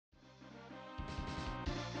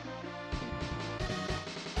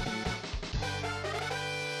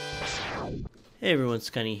Hey everyone,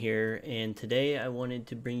 Skunny here, and today I wanted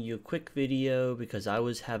to bring you a quick video because I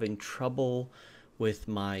was having trouble with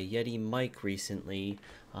my Yeti mic recently.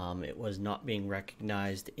 It was not being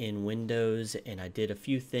recognized in Windows, and I did a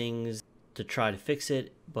few things to try to fix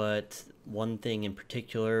it, but one thing in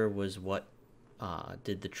particular was what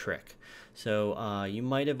did the trick. So you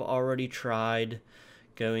might have already tried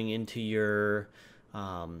going into your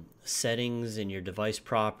settings and your device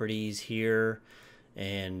properties here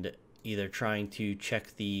and either trying to check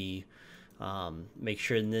the make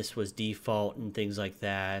sure this was default and things like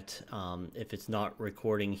that. If it's not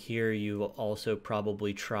recording here, you also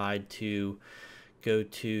probably tried to go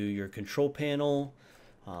to your control panel,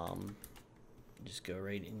 just go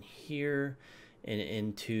right in here and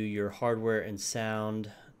into your hardware and sound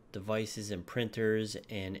devices and printers,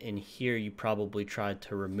 and in here you probably tried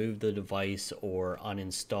to remove the device or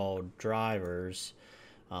uninstall drivers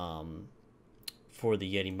for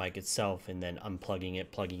the Yeti mic itself, and then unplugging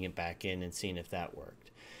it, plugging it back in, and seeing if that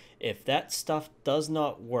worked. If that stuff does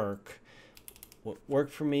not work, what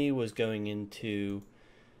worked for me was going into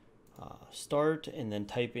start and then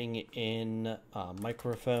typing in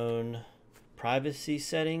microphone privacy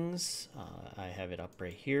settings. I have it up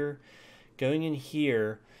right here. Going in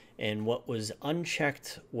here, and what was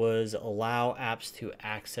unchecked was allow apps to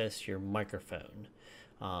access your microphone.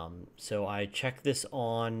 So I checked this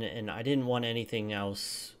on, and I didn't want anything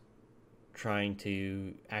else trying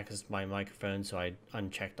to access my microphone, so I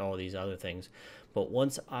unchecked all these other things. But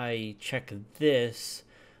once I check this,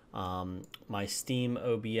 my Steam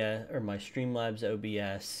OBS or my Streamlabs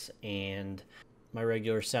OBS and my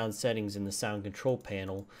regular sound settings in the sound control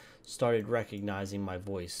panel started recognizing my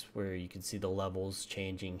voice, where you can see the levels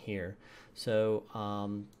changing here. So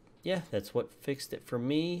yeah, that's what fixed it for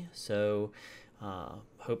me. So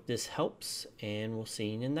hope this helps, and we'll see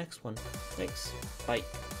you in the next one. Thanks. Bye.